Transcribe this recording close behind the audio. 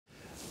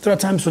There are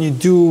times when you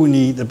do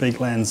need a big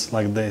lens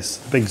like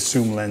this, big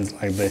zoom lens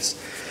like this.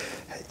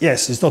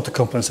 Yes, it's not to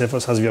compensate for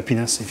size of your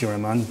penis if you're a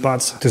man, but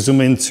to zoom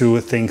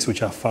into things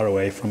which are far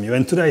away from you.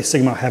 And today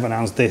Sigma have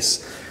announced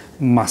this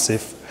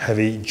massive,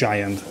 heavy,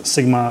 giant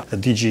Sigma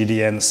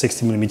DGDN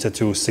 60mm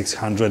to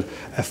 600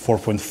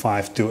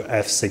 f4.5 to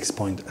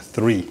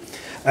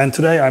f6.3. And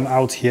today I'm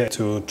out here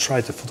to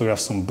try to photograph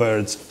some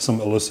birds, some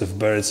elusive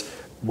birds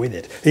with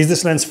it. Is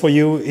this lens for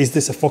you? Is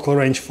this a focal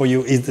range for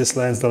you? Is this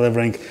lens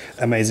delivering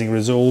amazing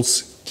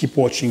results? Keep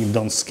watching,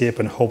 don't skip,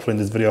 and hopefully in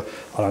this video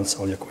I'll answer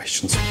all your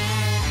questions.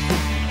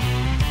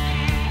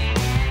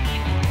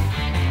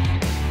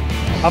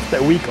 After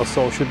a week or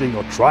so shooting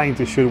or trying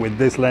to shoot with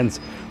this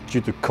lens,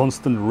 due to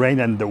constant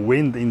rain and the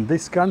wind in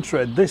this country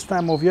at this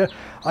time of year,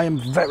 I am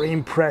very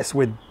impressed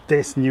with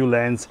this new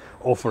lens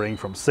offering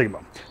from Sigma.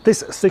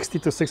 This 60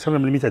 to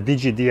 600mm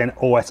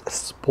DGDN OS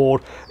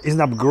Sport is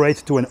an upgrade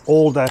to an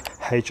older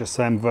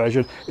HSM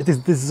version. It is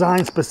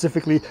designed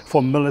specifically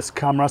for mirrorless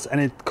cameras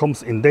and it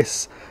comes in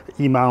this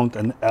E-mount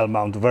and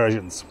L-mount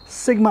versions.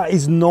 Sigma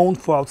is known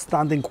for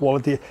outstanding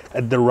quality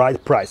at the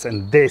right price,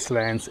 and this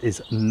lens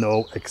is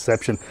no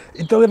exception.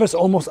 It delivers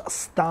almost a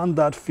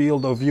standard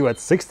field of view at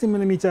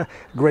 60mm,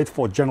 great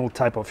for general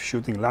type of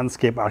shooting,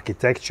 landscape,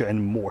 architecture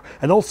and more.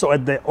 And also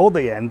at the other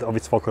end of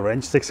its focal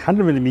range,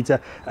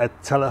 600mm, a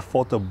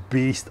telephoto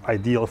beast,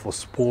 ideal for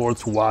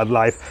sports,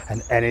 wildlife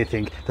and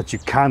anything that you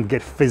can't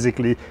get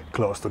physically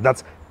close to.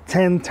 That's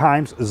 10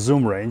 times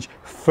zoom range,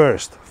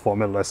 first for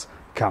mirrorless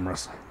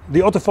cameras. The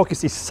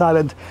autofocus is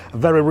silent,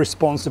 very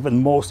responsive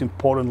and most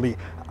importantly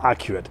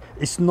accurate.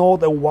 It's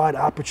not a wide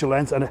aperture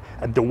lens, and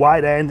at the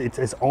wide end it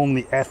is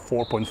only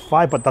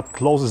f4.5, but that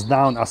closes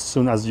down as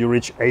soon as you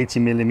reach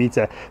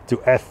 80mm to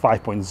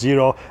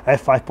f5.0,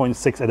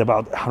 f5.6 at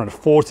about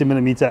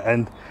 140mm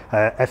and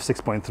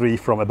f6.3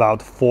 from about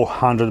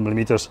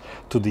 400mm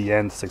to the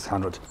end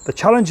 600. The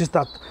challenges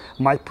that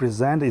might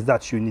present is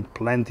that you need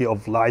plenty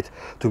of light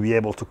to be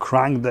able to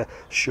crank the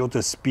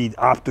shutter speed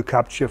up to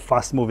capture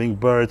fast moving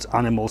birds,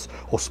 animals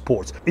or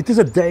sports. It is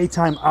a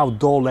daytime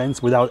outdoor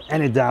lens without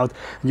any doubt.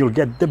 You'll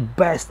get the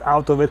best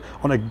out of it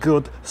on a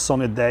good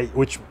sunny day,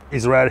 which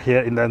is rare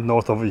here in the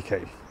north of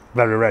UK.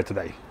 Very rare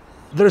today.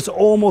 There's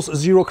almost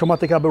zero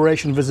chromatic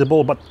aberration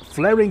visible, but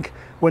flaring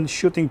when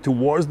shooting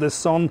towards the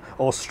sun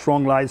or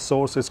strong light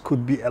sources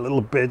could be a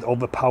little bit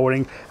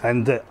overpowering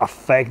and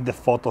affect the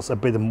photos a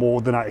bit more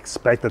than I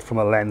expected from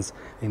a lens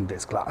in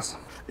this class.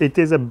 It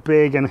is a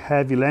big and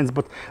heavy lens,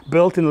 but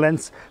built-in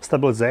lens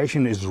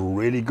stabilization is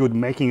really good,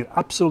 making it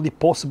absolutely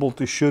possible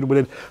to shoot with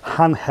it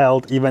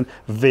handheld, even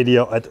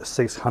video at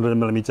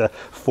 600mm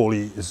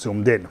fully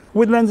zoomed in.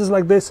 With lenses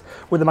like this,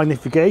 with a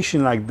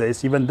magnification like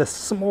this, even the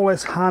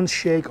smallest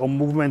handshake or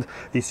movement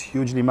is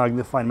hugely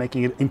magnified,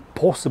 making it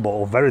impossible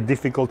or very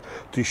difficult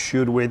to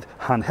shoot with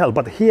handheld.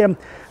 But here,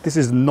 this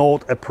is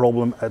not a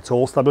problem at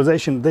all.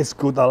 Stabilization this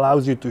good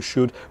allows you to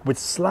shoot with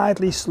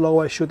slightly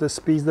slower shutter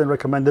speeds than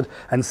recommended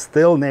and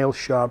still nail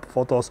sharp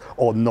photos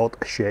or not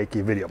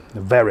shaky video.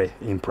 Very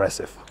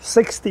impressive.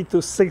 60 to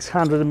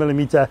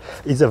 600mm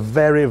is a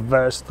very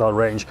versatile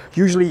range.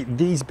 Usually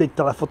these big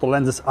telephoto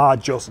lenses are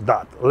just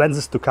that,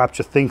 lenses to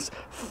capture things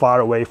far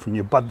away from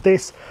you, but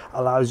this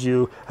allows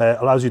you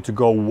to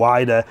go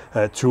wider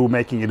through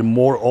making it a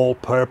more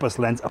all-purpose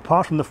lens.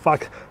 Apart from the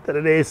fact that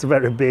it is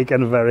very big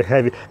and very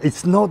heavy,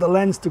 it's not a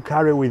lens to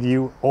carry with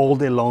you all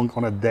day long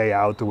on a day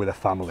out with a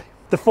family.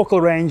 The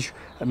focal range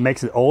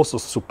makes it also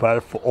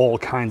superb for all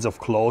kinds of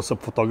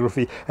close-up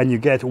photography, and you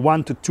get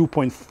 1 to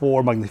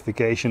 2.4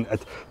 magnification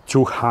at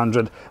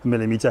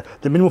 200mm.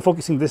 The minimum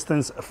focusing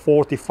distance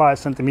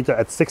 45cm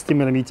at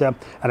 60mm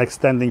and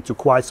extending to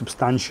quite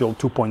substantial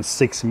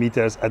 2.6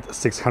 meters at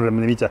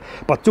 600mm.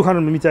 But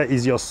 200mm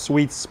is your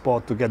sweet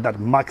spot to get that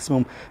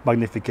maximum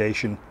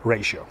magnification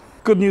ratio.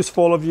 Good news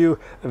for all of you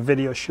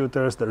video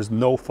shooters, there is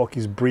no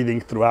focus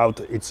breathing throughout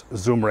its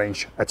zoom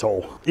range at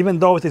all. Even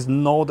though it is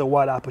not a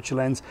wide aperture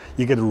lens,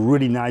 you get a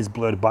really nice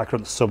blurred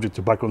background subject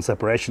to background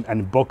separation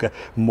and bokeh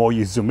more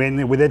you zoom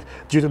in with it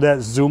due to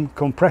the zoom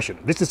compression.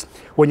 This is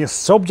when your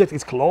subject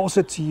is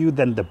closer to you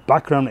than the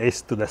background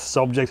is to the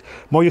subject.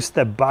 More you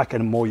step back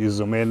and more you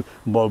zoom in,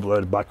 more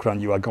blurred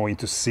background you are going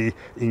to see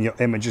in your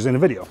images in the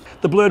video.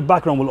 The blurred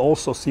background will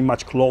also seem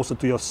much closer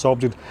to your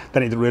subject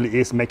than it really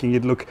is, making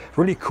it look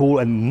really cool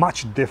and much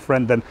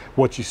different than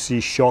what you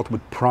see shot with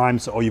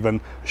primes or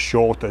even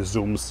shorter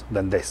zooms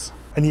than this.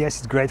 And yes,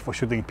 it's great for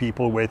shooting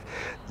people with,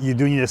 you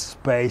do need a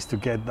space to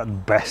get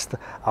that best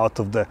out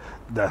of the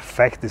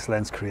effect this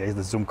lens creates,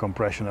 the zoom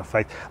compression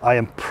effect. I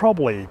am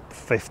probably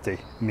 50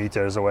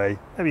 meters away,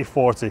 maybe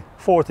 40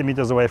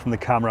 meters away from the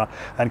camera,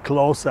 and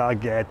closer I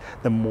get,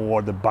 the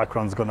more the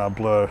background's gonna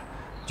blur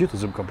due to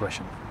zoom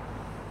compression.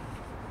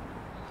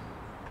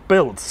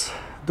 Builds.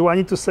 Do I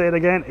need to say it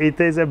again? It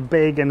is a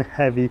big and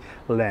heavy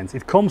lens.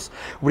 It comes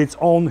with its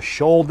own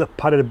shoulder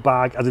padded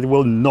bag, as it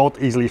will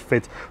not easily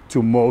fit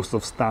to most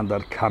of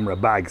standard camera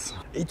bags.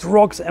 It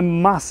rocks a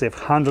massive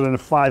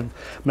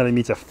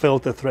 105mm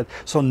filter thread,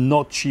 so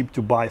not cheap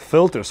to buy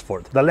filters for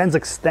it. The lens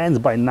extends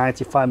by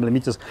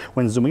 95mm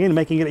when zooming in,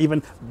 making it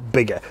even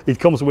bigger. It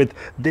comes with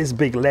this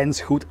big lens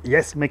hood,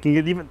 yes, making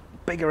it even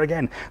bigger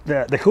again.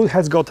 The hood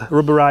has got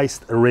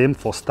rubberized rim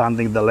for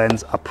standing the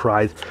lens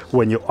upright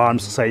when your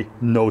arms say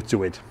no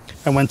to it.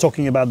 And when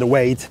talking about the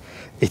weight,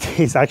 it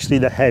is actually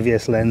the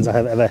heaviest lens I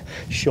have ever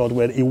shot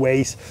with. It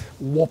weighs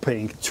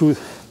whopping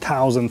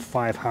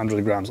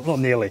 2,500 grams, not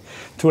nearly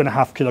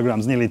 2.5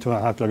 kilograms, nearly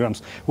 2.5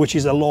 kilograms, which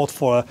is a lot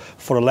for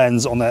a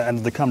lens on the end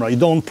of the camera. You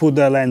don't put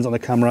the lens on the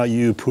camera,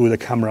 you put the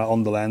camera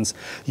on the lens.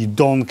 You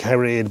don't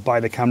carry it by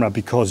the camera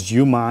because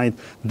you might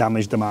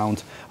damage the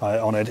mount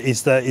on it.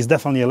 It's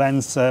definitely a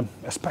lens, a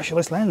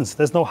specialist lens.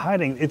 There's no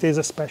hiding, it is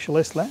a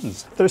specialist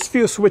lens. There's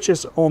few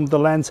switches on the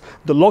lens.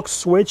 The lock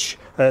switch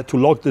to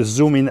lock the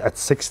zoom in at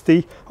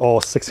 60 or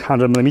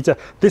 600mm.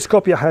 This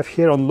copy I have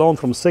here on loan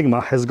from Sigma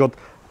has got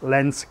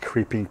lens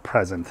creeping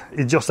present.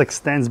 It just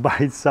extends by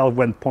itself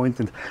when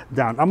pointed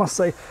down. I must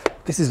say,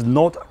 this is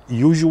not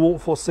usual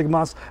for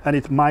Sigmas, and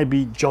it might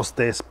be just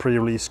this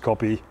pre-release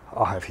copy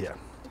I have here.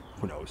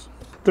 Who knows?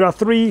 There are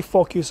 3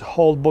 focus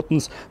hold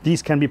buttons.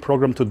 These can be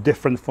programmed to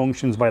different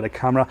functions by the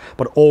camera,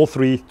 but all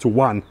 3 to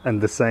one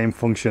and the same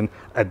function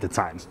at the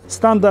time.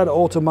 Standard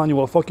auto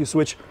manual focus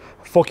switch,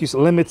 focus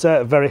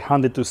limiter, very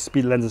handy to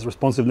speed lenses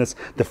responsiveness,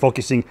 the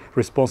focusing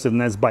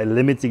responsiveness by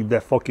limiting the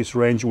focus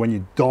range when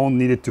you don't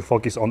need it to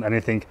focus on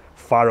anything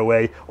far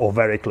away or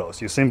very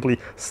close. You simply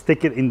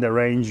stick it in the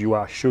range you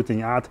are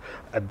shooting at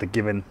the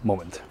given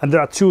moment. And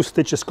there are 2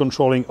 stitches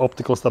controlling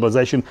optical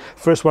stabilization.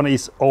 First one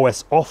is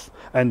OS off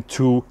and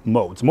 2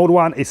 modes. Mode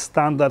 1 is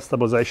standard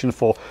stabilization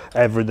for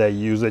everyday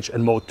usage,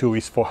 and mode 2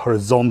 is for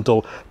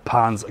horizontal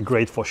pans,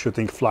 great for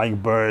shooting flying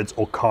birds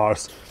or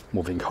cars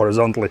moving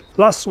horizontally.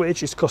 Last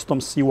switch is custom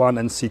C1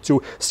 and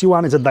C2.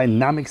 C1 is a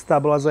dynamic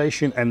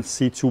stabilization and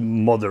C2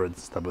 moderate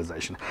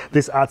stabilization.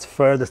 This adds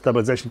further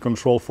stabilization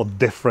control for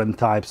different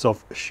types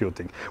of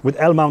shooting. With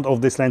L mount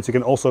of this lens, you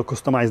can also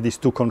customize these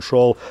 2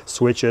 control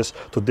switches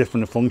to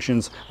different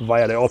functions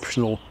via the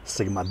optional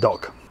Sigma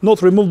dock.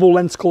 Not removable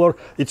lens color,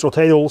 it's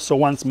rotatable, so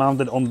once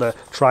mounted on the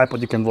tripod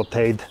you can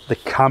rotate the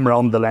camera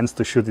on the lens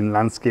to shoot in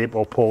landscape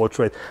or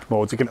portrait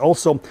modes. You can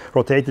also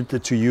rotate it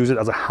to use it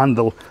as a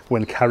handle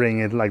when carrying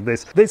it like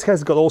this. This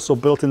has got also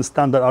built-in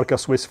standard Arca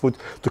Swiss foot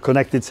to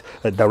connect it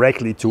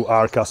directly to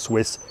Arca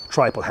Swiss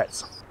tripod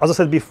heads. As I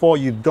said before,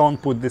 you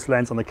don't put this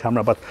lens on the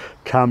camera, but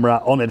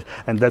camera on it,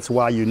 and that's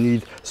why you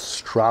need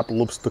strap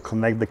loops to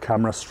connect the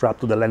camera strap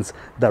to the lens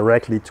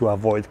directly to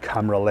avoid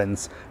camera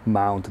lens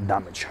mount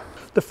damage.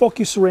 The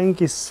focus ring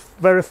is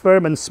very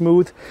firm and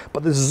smooth,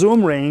 but the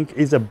zoom ring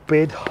is a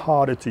bit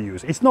harder to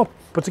use. It's not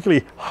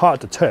particularly hard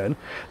to turn,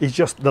 it's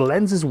just the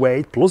lens's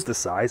weight plus the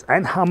size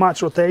and how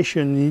much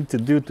rotation you need to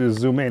do to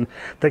zoom in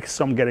takes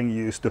some getting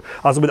used to.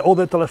 As with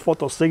other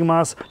telephoto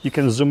Sigmas, you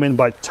can zoom in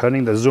by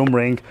turning the zoom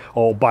ring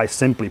or by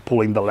simply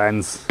pulling the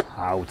lens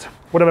out.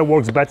 Whatever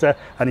works better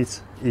and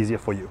it's easier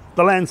for you.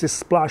 The lens is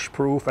splash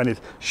proof and it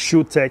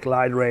should take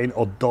light rain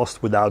or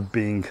dust without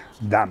being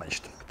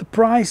damaged. The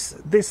price,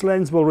 this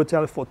lens will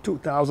retail for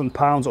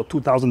 £2,000 or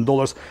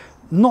 $2,000.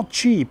 Not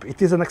cheap,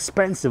 it is an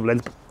expensive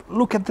lens, but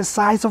look at the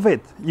size of it.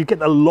 You get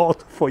a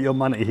lot for your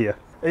money here.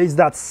 It's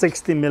that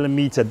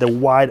 60mm, the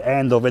wide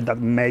end of it, that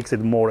makes it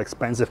more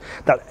expensive.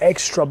 That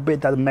extra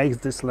bit that makes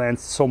this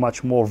lens so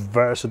much more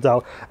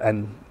versatile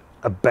and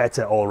a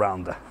better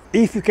all-rounder.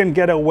 If you can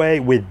get away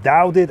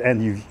without it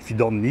and if you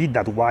don't need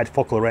that wide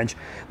focal range,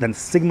 then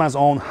Sigma's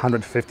own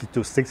 150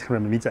 to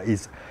 600mm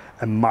is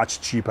a much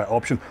cheaper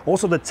option.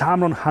 Also, the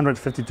Tamron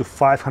 150 to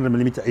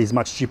 500mm is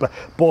much cheaper.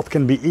 Both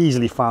can be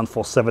easily found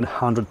for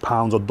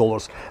 £700 or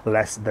dollars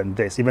less than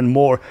this, even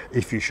more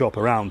if you shop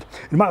around.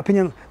 In my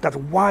opinion, that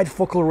wide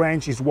focal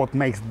range is what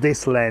makes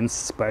this lens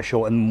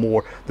special and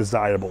more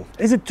desirable.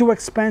 Is it too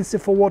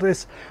expensive for what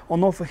is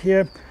on offer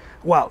here?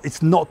 Well,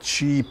 it's not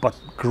cheap, but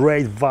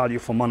great value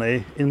for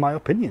money, in my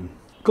opinion.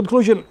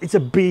 Conclusion, it's a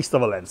beast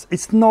of a lens.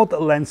 It's not a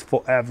lens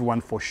for everyone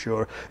for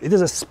sure. It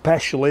is a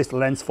specialist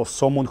lens for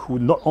someone who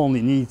not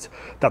only needs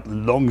that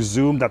long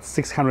zoom, that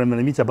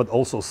 600mm, but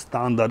also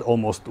standard,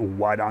 almost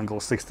wide angle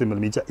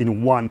 60mm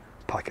in one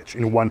package,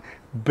 in one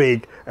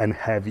big and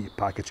heavy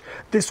package.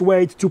 This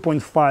weight,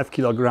 2.5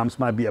 kilograms,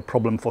 might be a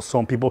problem for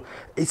some people.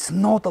 It's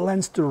not a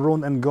lens to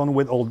run and gun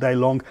with all day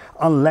long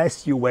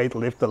unless you weight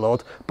lift a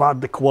lot,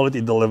 but the quality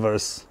it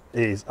delivers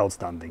is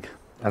outstanding.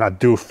 And I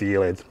do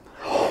feel it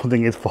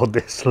holding it for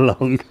this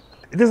long.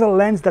 It is a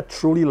lens that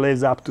truly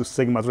lives up to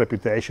Sigma's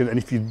reputation, and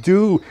if you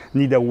do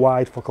need a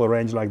wide focal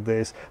range like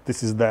this,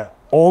 this is the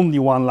only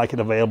one like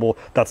it available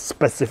that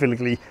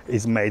specifically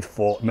is made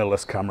for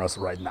mirrorless cameras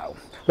right now.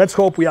 Let's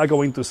hope we are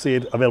going to see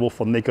it available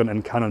for Nikon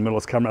and Canon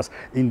mirrorless cameras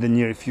in the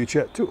near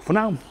future too. For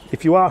now,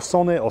 if you are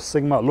Sony or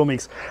Sigma,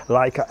 Lumix,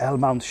 Leica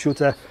L-mount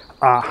shooter,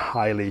 I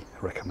highly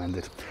recommend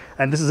it.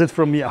 And this is it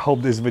from me. I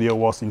hope this video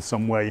was in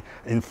some way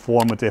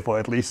informative or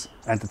at least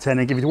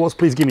entertaining. If it was,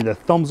 please give me the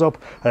thumbs up.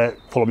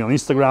 Follow me on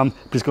Instagram.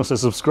 Please consider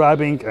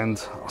subscribing,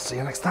 and I'll see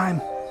you next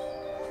time.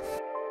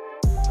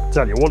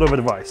 Tell you, word of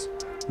advice: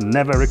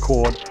 never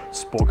record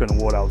spoken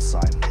word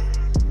outside.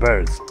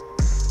 Birds,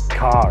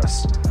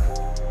 cars,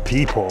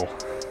 people.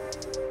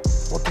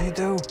 What do you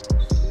do?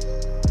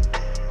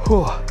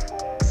 Whew.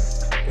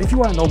 If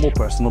you are a normal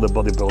person, not a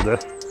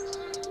bodybuilder,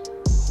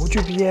 would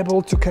you be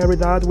able to carry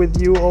that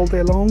with you all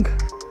day long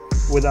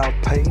without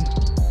pain?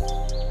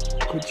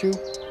 Could you?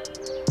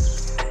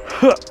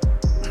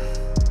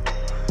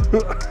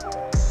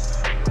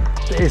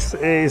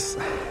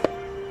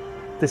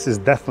 This is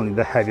definitely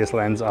the heaviest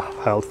lens I've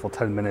held for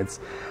 10 minutes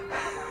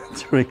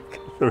during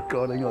the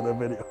recording of the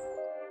video.